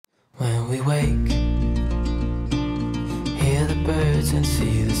we wake, hear the birds and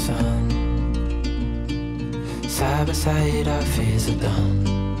see the sun. Side by side our fears are done.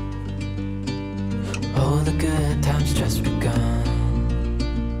 Oh, the good times just begun.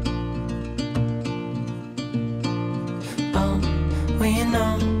 Oh, we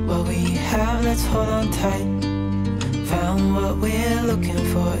know what we have, let's hold on tight. Found what we're looking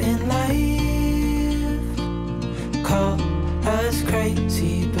for in life. Call us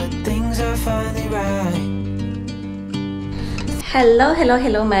crazy, but things are finally right. Hello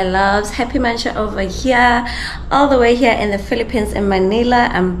my loves, Happy Muncher over here, all the way here in the Philippines in Manila.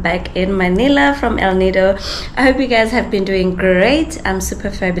 I'm back in Manila from El Nido. I hope you guys have been doing great. I'm super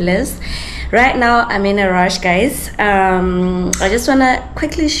fabulous. Right now I'm in a rush, guys. I just want to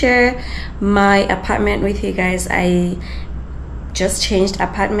quickly share my apartment with you guys. I just changed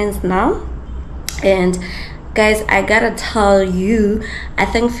apartments now, and guys, I gotta tell you, I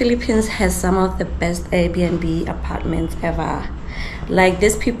think Philippines has some of the best Airbnb apartments ever. Like,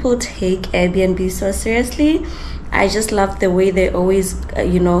 these people take Airbnb so seriously. I just love the way they always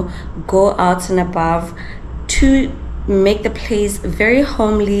go out and above to make the place very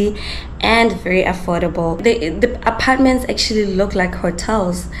homely and very affordable. The apartments actually look like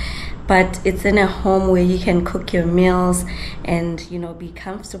hotels, but it's in a home where you can cook your meals and be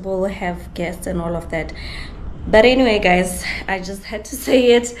comfortable, have guests and all of that. But anyway, guys, I just had to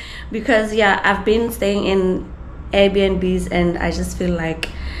say it because yeah, I've been staying in Airbnbs and I just feel like,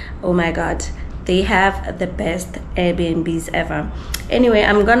 oh my god, they have the best Airbnbs ever. Anyway,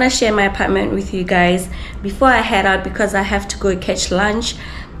 I'm gonna share my apartment with you guys before I head out because I have to go catch lunch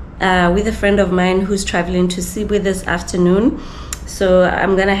with a friend of mine who's traveling to Cebu this afternoon. So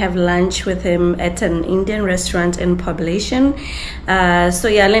I'm gonna have lunch with him at an Indian restaurant in Population. So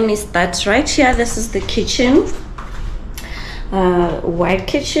yeah, let me start right here. This is the kitchen, white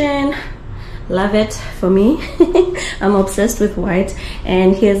kitchen. Love it for me. I'm obsessed with white.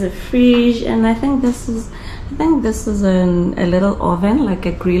 And here's a fridge, and I think this is a little oven, like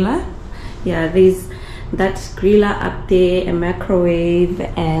a griller. Yeah, that griller up there, a microwave,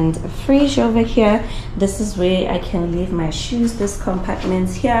 and a fridge over here. This is where I can leave my shoes, this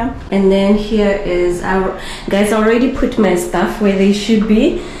compartments here. And then here is our guys, already put my stuff where they should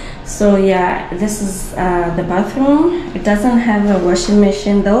be. So yeah, this is the bathroom. It doesn't have a washing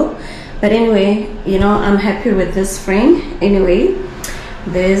machine though, but anyway, I'm happy with this frame. Anyway,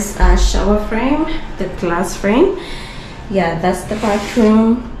 there's a shower frame, the glass frame. Yeah, that's the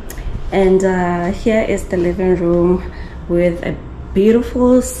bathroom. And here is the living room with a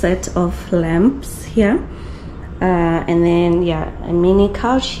beautiful set of lamps here. And then yeah, a mini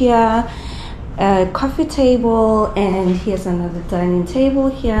couch here, a coffee table, and here's another dining table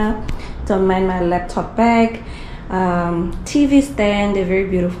here. Don't mind my laptop bag. TV stand, a very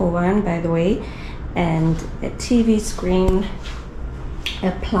beautiful one by the way, and a TV screen,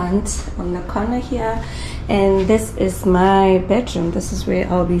 a plant on the corner here. And this is my bedroom. This is where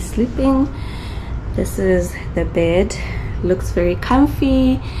I'll be sleeping. This is the bed. Looks very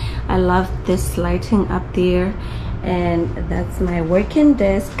comfy. I love this lighting up there. And that's my working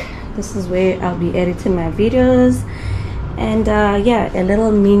desk. This is where I'll be editing my videos. And yeah, a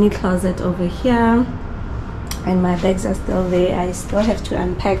little mini closet over here. And my bags are still there. I still have to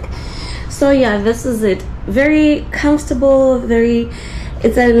unpack. So yeah, this is it. Very comfortable,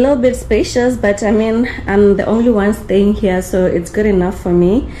 it's a little bit spacious, but I mean, I'm the only one staying here, so it's good enough for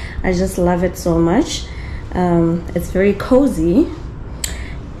me. I just love it so much. It's very cozy.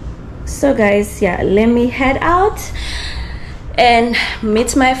 So guys, yeah, let me head out and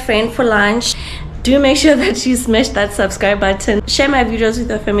meet my friend for lunch. Do make sure that you smash that subscribe button. Share my videos with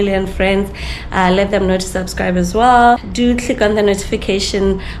your family and friends. Let them know to subscribe as well. Do click on the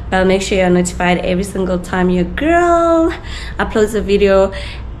notification bell. Make sure you're notified every single time your girl uploads a video.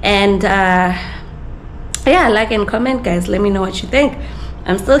 And yeah, like and comment, guys. Let me know what you think.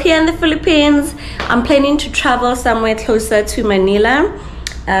 I'm still here in the Philippines. I'm planning to travel somewhere closer to Manila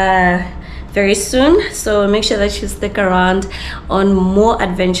very soon, so make sure that you stick around on more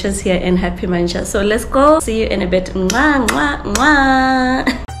adventures here in Happy Muncher. So let's go. See you in a bit. Mwah, mwah,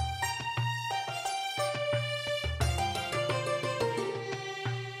 mwah.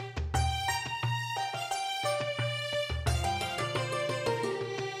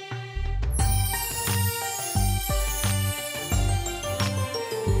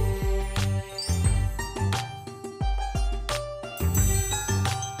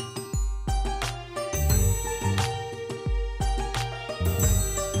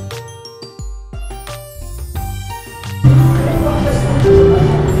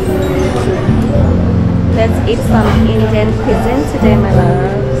 Let's eat some Indian cuisine today, my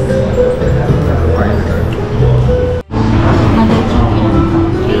loves.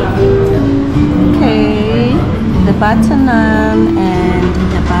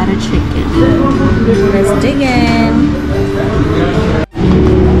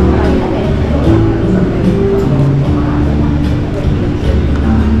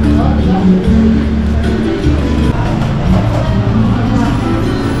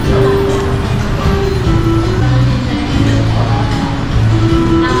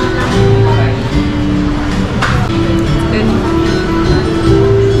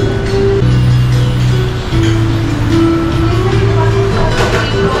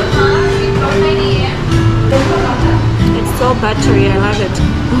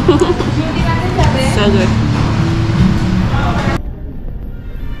 smell good.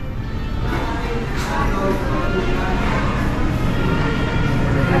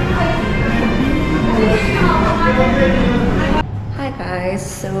 Hi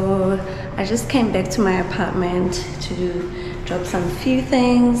guys, so I just came back to my apartment to drop some few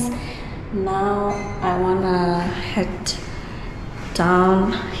things. Now I wanna head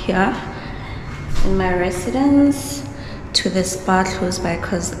down here in my residence to the spa close by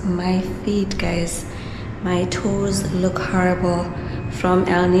because my feet, guys, my toes look horrible from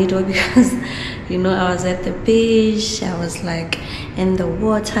El Nido because you know I was at the beach, I was like in the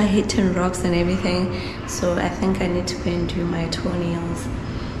water hitting rocks and everything, so I think I need to go and do my toenails.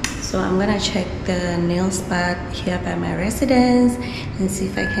 So I'm gonna check the nail spot here by my residence and see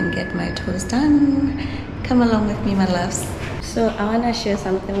if I can get my toes done. Come along with me, my loves. So I wanna share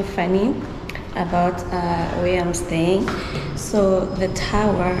something funny about where I'm staying. So the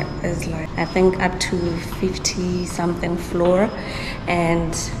tower is like I think up to 50 something floor,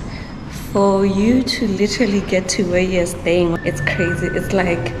 and for you to literally get to where you're staying, it's crazy.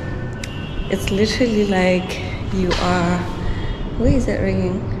 It's literally like you are, where is it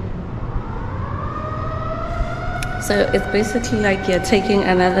ringing? So it's basically like you're taking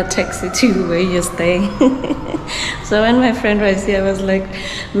another taxi to where you're staying. So when my friend was here, I was like,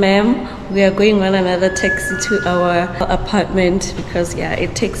 ma'am, we are going on another taxi to our apartment because yeah,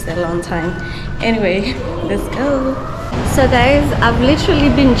 it takes a long time. Anyway, let's go. So guys, I've literally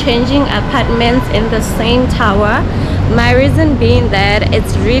been changing apartments in the same tower. My reason being that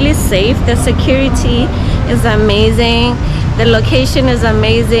it's really safe, the security is amazing, the location is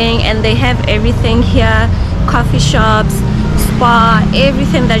amazing, and they have everything here. Coffee shops, spa,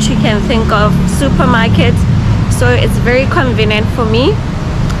 everything that you can think of, supermarkets. So it's very convenient for me.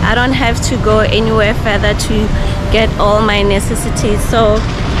 I don't have to go anywhere further to get all my necessities. So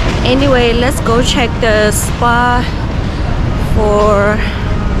anyway, let's go check the spa for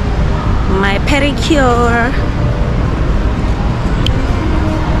my pedicure.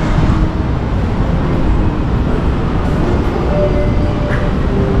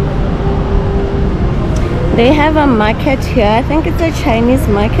 They have a market here. I think it's a Chinese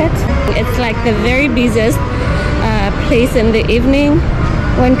market. It's like the very busiest place in the evening.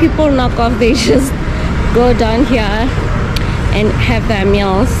 When people knock off, they just go down here and have their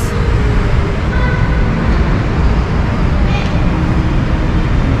meals.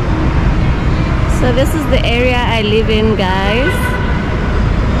 So this is the area I live in, guys.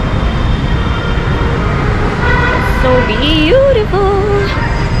 It's so beautiful.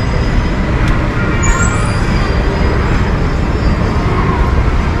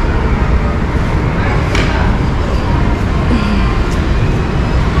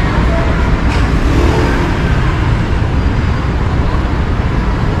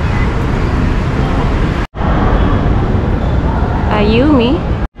 Yumi.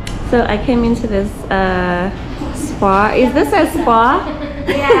 So I came into this spa. Is this a spa?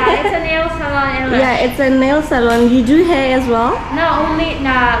 Yeah, it's a nail salon and lash. Yeah, it's a nail salon. You do hair as well? No, only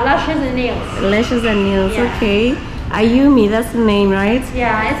lashes and nails. Lashes and nails, Yeah. okay. Ayumi, that's the name, right?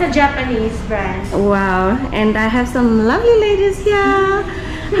 Yeah, it's a Japanese brand. Wow, and I have some lovely ladies here.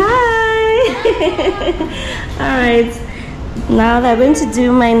 Hi! Alright, now they're going to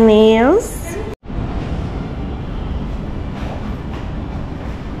do my nails.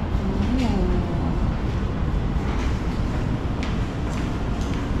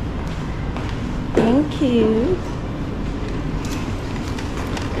 Thank you.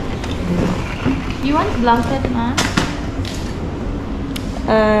 You want blanket, ma'am?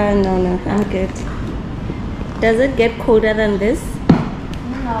 No, I'm good. Does it get colder than this?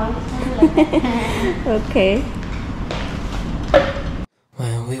 No, it's not like that. Okay.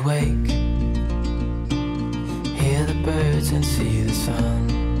 When we wake, hear the birds and see the sun.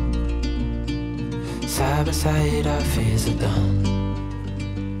 Side by side our fears are done.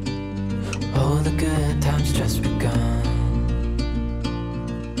 Oh, the good times just begun.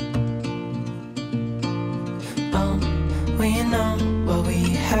 Oh, we know what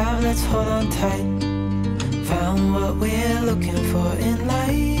we have, let's hold on tight. Found what we're looking for in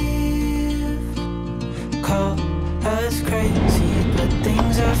life. Call us crazy, but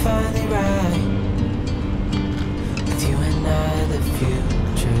things are finally right. With you and I, the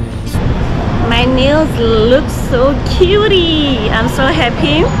future is bright. My nails look so cutie. I'm so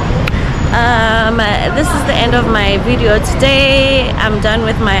happy. This is the end of my video today. I'm done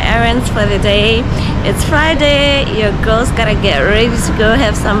with my errands for the day. It's Friday. Your girl's gotta get ready to go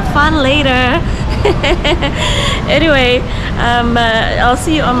have some fun later. Anyway, I'll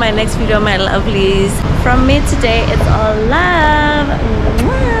see you on my next video, my lovelies. From me today, it's all love.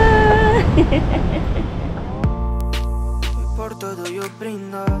 Mwah.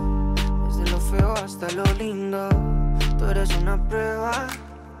 brindo, desde lo feo hasta lo lindo. Tú eres una prueba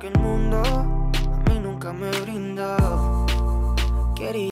que el mundo a mí nunca me brindó. Quería